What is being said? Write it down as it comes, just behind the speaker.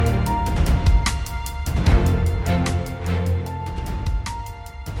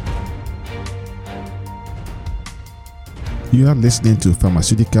You are listening to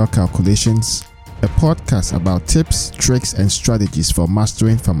Pharmaceutical Calculations, a podcast about tips, tricks, and strategies for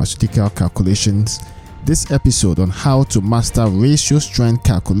mastering pharmaceutical calculations. This episode on how to master ratio strength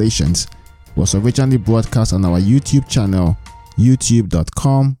calculations was originally broadcast on our YouTube channel,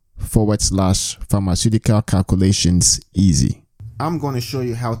 youtube.com/pharmaceutical calculations easy. I'm going to show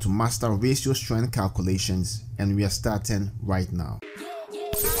you how to master ratio strength calculations, and we are starting right now.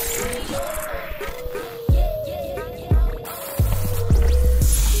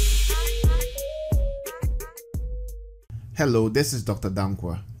 Hello, this is Dr.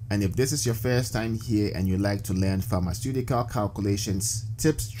 Dankwa, and if this is your first time here and you like to learn pharmaceutical calculations,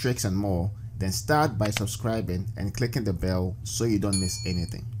 tips, tricks, and more, then start by subscribing and clicking the bell so you don't miss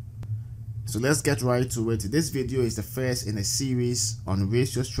anything. So let's get right to it. This video is the first in a series on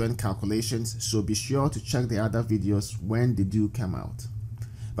ratio strength calculations, so be sure to check the other videos when they do come out.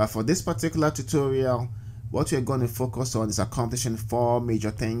 But for this particular tutorial, what we're going to focus on is accomplishing four major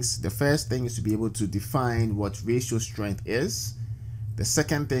things. The first thing is to be able to define what ratio strength is. The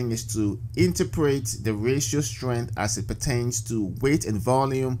second thing is to interpret the ratio strength as it pertains to weight and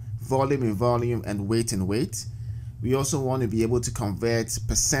volume, volume in volume, and weight in weight. We also want to be able to convert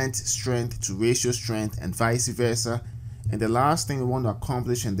percent strength to ratio strength and vice versa. And the last thing we want to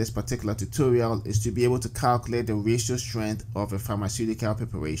accomplish in this particular tutorial is to be able to calculate the ratio strength of a pharmaceutical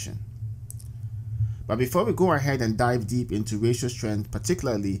preparation. But before we go ahead and dive deep into ratio strength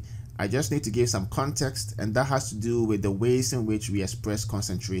particularly, I just need to give some context, and that has to do with the ways in which we express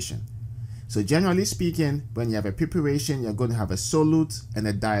concentration. So generally speaking, when you have a preparation, you're going to have a solute and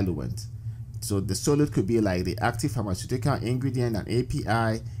a diluent. So the solute could be like the active pharmaceutical ingredient, an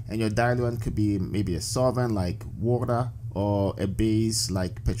API, and your diluent could be maybe a solvent like water or a base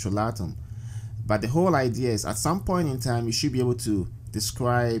like petrolatum. But the whole idea is at some point in time, you should be able to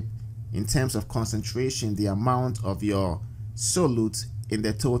describe in terms of concentration the amount of your solute in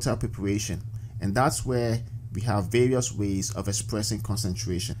the total preparation, and that's where we have various ways of expressing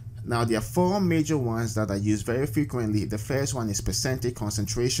concentration. Now there are four major ones that are used very frequently. The first one is percentage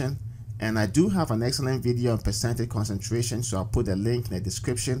concentration, and I do have an excellent video on percentage concentration, so I'll put a link in the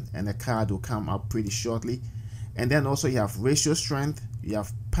description, and the card will come up pretty shortly. And then also you have ratio strength, you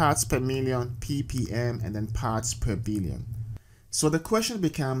have parts per million, ppm, and then parts per billion. So the question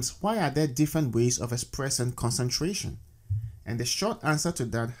becomes, why are there different ways of expressing concentration? And the short answer to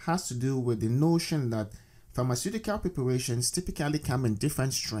that has to do with the notion that pharmaceutical preparations typically come in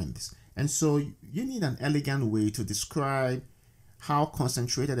different strengths. And so you need an elegant way to describe how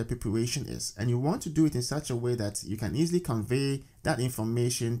concentrated a preparation is. And you want to do it in such a way that you can easily convey that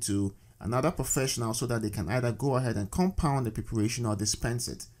information to another professional so that they can either go ahead and compound the preparation or dispense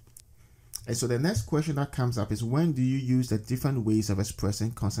it. And so the next question that comes up is, when do you use the different ways of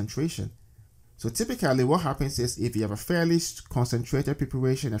expressing concentration? So typically what happens is, if you have a fairly concentrated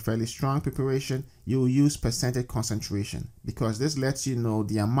preparation, a fairly strong preparation, you will use percentage concentration, because this lets you know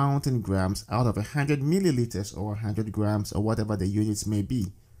the amount in grams out of 100 milliliters or 100 grams or whatever the units may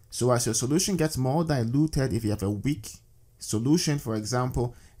be. So as your solution gets more diluted, if you have a weak solution, for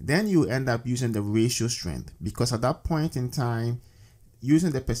example, then you end up using the ratio strength, because at that point in time,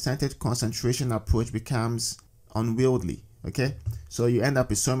 using the percentage concentration approach becomes unwieldy. Okay, so you end up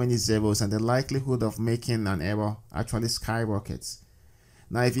with so many zeros, and the likelihood of making an error actually skyrockets.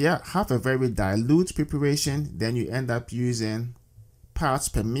 Now if you have a very dilute preparation, then you end up using parts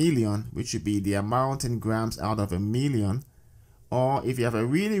per million, which would be the amount in grams out of 1 million. Or if you have a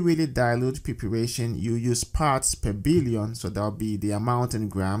really dilute preparation, you use parts per billion, so that'll be the amount in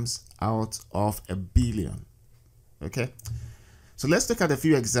grams out of 1 billion. Okay, so let's look at a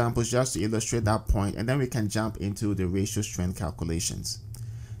few examples just to illustrate that point, and then we can jump into the ratio strength calculations.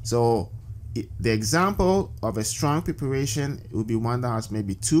 So the example of a strong preparation would be one that has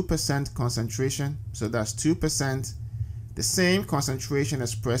maybe 2% concentration. So that's 2%. The same concentration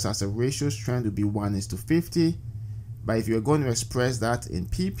expressed as a ratio strength would be 1:50. But if you're going to express that in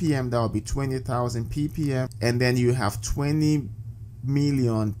ppm, that would be 20,000 ppm. And then you have 20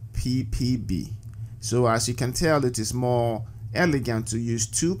 million ppb. So as you can tell, it is more elegant to use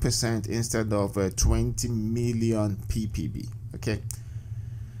 2% instead of 20 million ppb. Okay,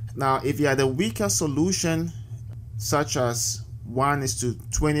 now if you had a weaker solution such as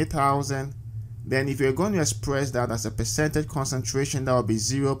 1:20,000, then if you're going to express that as a percentage concentration, that would be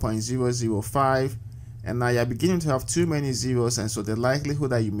 0.005, and now you're beginning to have too many zeros, and so the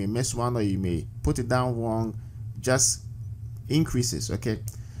likelihood that you may miss one or you may put it down wrong just increases. Okay,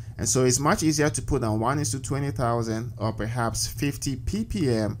 and so it's much easier to put down 1:20,000 or perhaps 50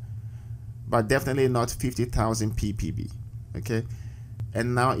 ppm, but definitely not 50,000 ppb. Okay,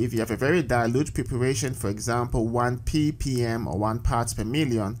 And now if you have a very dilute preparation, for example 1 ppm or 1 parts per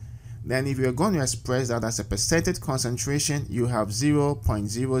million, then if you're going to express that as a percentage concentration, you have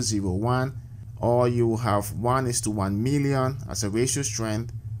 0.001, or you have 1:1 million as a ratio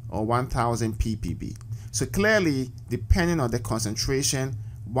strength, or 1000 ppb. So clearly, depending on the concentration,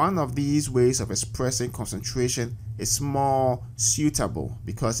 one of these ways of expressing concentration is more suitable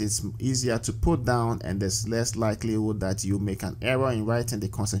because it's easier to put down, and there's less likelihood that you make an error in writing the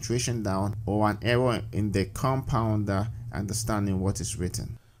concentration down or an error in the compounder understanding what is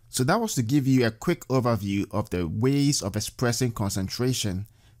written. So that was to give you a quick overview of the ways of expressing concentration,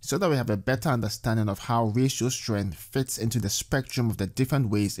 so that we have a better understanding of how ratio strength fits into the spectrum of the different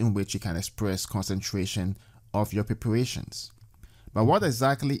ways in which you can express concentration of your preparations. But what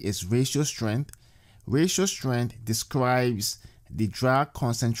exactly is ratio strength? Ratio strength describes the drag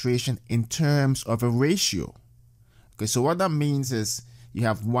concentration in terms of a ratio. Okay, so what that means is you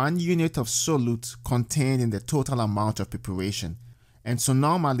have 1 unit of solute contained in the total amount of preparation. And so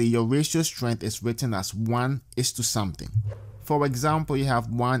normally your ratio strength is written as 1:something. For example, you have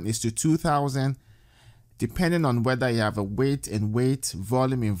 1:2000. Depending on whether you have a weight in weight,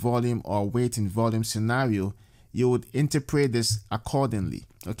 volume in volume, or weight in volume scenario, you would interpret this accordingly.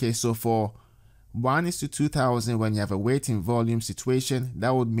 Okay, so for 1:2000, when you have a weight in volume situation,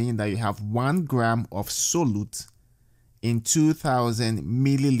 that would mean that you have 1 gram of solute in 2000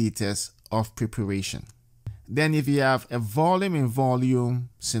 milliliters of preparation. Then if you have a volume in volume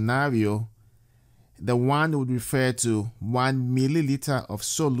scenario, the 1 would refer to 1 milliliter of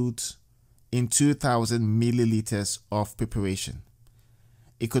solute in 2000 milliliters of preparation.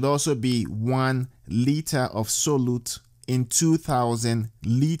 It could also be 1 liter of solute in 2000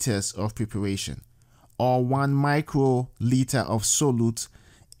 liters of preparation, or 1 microliter of solute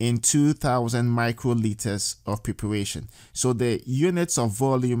in 2000 microliters of preparation. So the units of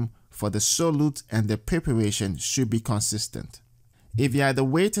volume for the solute and the preparation should be consistent. If you have the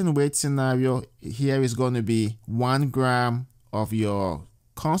weight and weight scenario, here is going to be 1 gram of your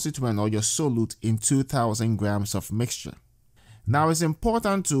constituent or your solute in 2000 grams of mixture. Now it's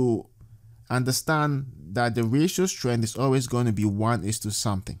important to understand that the ratio strength is always going to be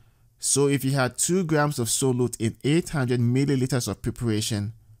 1:something. So if you had 2 grams of solute in 800 milliliters of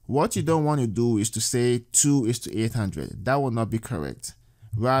preparation, what you don't want to do is to say 2:800. That will not be correct.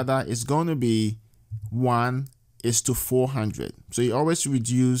 Rather, it's going to be 1:400. So you always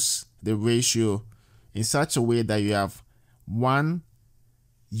reduce the ratio in such a way that you have 1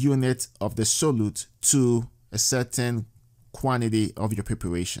 unit of the solute to a certain quantity of your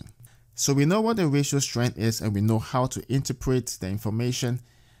preparation. So we know what the ratio strength is, and we know how to interpret the information.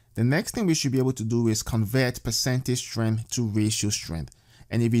 The next thing we should be able to do is convert percentage strength to ratio strength.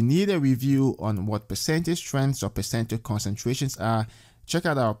 And if you need a review on what percentage strengths or percentage concentrations are, check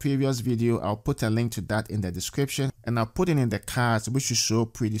out our previous video. I'll put a link to that in the description, and I'll put it in the cards, which should show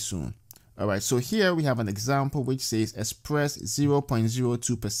pretty soon. Alright, so here we have an example which says express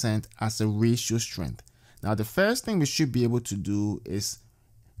 0.02% as a ratio strength. Now the first thing we should be able to do is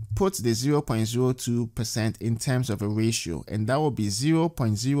put the 0.02% in terms of a ratio, and that will be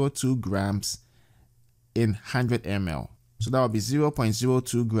 0.02 grams in 100 ml. So that will be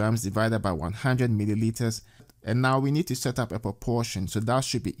 0.02 grams divided by 100 milliliters. And now we need to set up a proportion. So that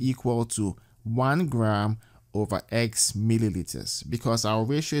should be equal to 1 gram over X milliliters, because our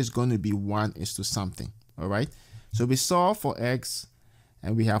ratio is going to be 1:something. All right. So we solve for X,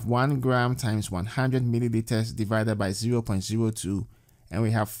 and we have 1 gram times 100 milliliters divided by 0.02, and we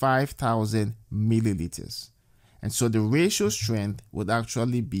have 5000 milliliters. And so the ratio strength would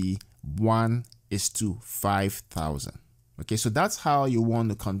actually be 1:5000. Okay, so that's how you want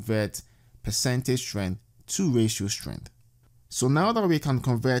to convert percentage strength to ratio strength. So now that we can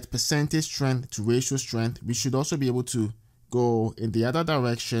convert percentage strength to ratio strength, we should also be able to go in the other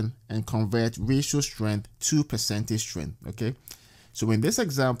direction and convert ratio strength to percentage strength. Okay, so in this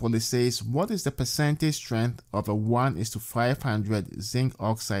example, it says, what is the percentage strength of a 1:500 zinc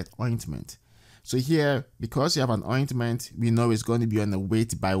oxide ointment? So here, because you have an ointment, we know it's going to be on a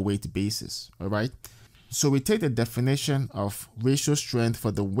weight by weight basis. All right. So we take the definition of ratio strength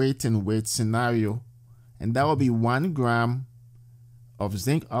for the weight and weight scenario, and that will be 1 gram of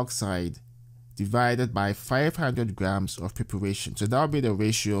zinc oxide divided by 500 grams of preparation. So that will be the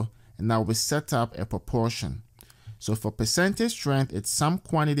ratio, and now we set up a proportion. So for percentage strength, it's some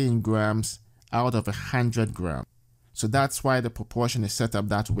quantity in grams out of 100 grams. So that's why the proportion is set up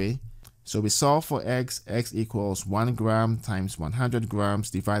that way. So we solve for X. X equals 1 gram times 100 grams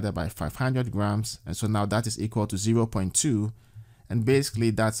divided by 500 grams. And so now that is equal to 0.2. And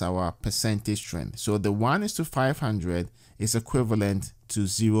basically that's our percentage strength. So the 1:500 is equivalent to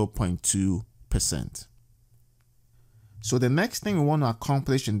 0.2%. So the next thing we want to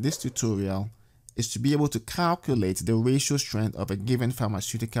accomplish in this tutorial is to be able to calculate the ratio strength of a given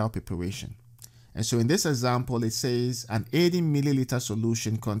pharmaceutical preparation. And so in this example, it says an 80 milliliter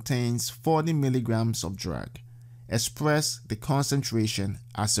solution contains 40 milligrams of drug. Express the concentration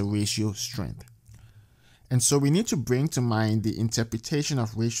as a ratio strength. And so we need to bring to mind the interpretation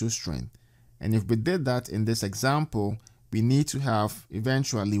of ratio strength. And if we did that in this example, we need to have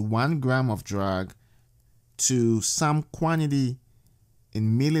eventually 1 gram of drug to some quantity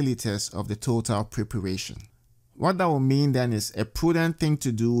in milliliters of the total preparation. What that will mean then is a prudent thing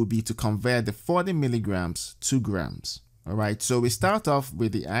to do would be to convert the 40 milligrams to grams. All right, so we start off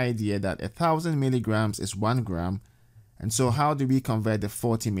with the idea that 1,000 milligrams is 1 gram. And so how do we convert the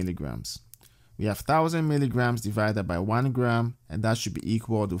 40 milligrams? We have 1,000 milligrams divided by 1 gram, and that should be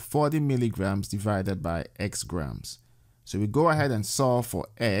equal to 40 milligrams divided by x grams. So we go ahead and solve for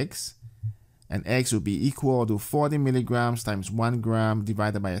x, and x will be equal to 40 milligrams times 1 gram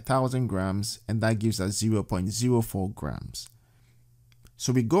divided by 1,000 grams, and that gives us 0.04 grams.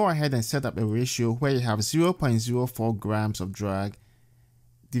 So we go ahead and set up a ratio where you have 0.04 grams of drug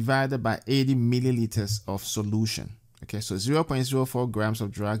divided by 80 milliliters of solution. Okay, so 0.04 grams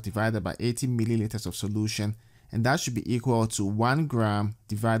of drug divided by 80 milliliters of solution, and that should be equal to 1 gram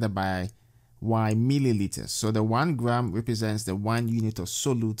divided by y milliliters. So the 1 gram represents the 1 unit of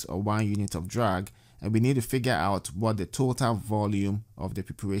solute or 1 unit of drug, and we need to figure out what the total volume of the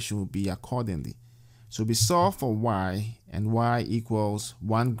preparation will be accordingly. So we solve for y, and y equals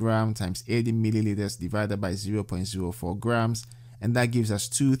 1 gram times 80 milliliters divided by 0.04 grams, and that gives us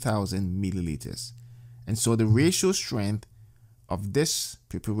 2,000 milliliters. And so the ratio strength of this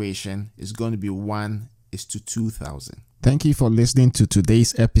preparation is going to be 1:2,000. Thank you for listening to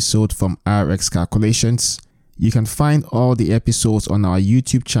today's episode from RX Calculations. You can find all the episodes on our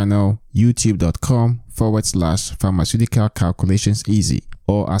YouTube channel, youtube.com/pharmaceutical calculations easy,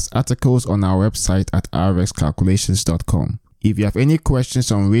 or as articles on our website at rxcalculations.com. If you have any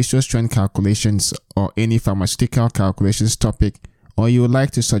questions on ratio strength calculations or any pharmaceutical calculations topic, or you would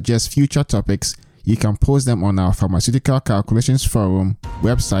like to suggest future topics, you can post them on our Pharmaceutical Calculations Forum,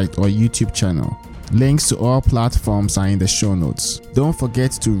 website, or YouTube channel. Links to all platforms are in the show notes. Don't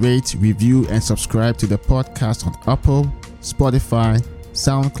forget to rate, review, and subscribe to the podcast on Apple, Spotify,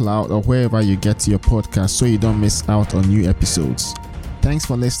 SoundCloud, or wherever you get your podcast so you don't miss out on new episodes. Thanks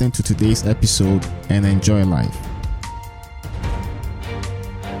for listening to today's episode and enjoy life.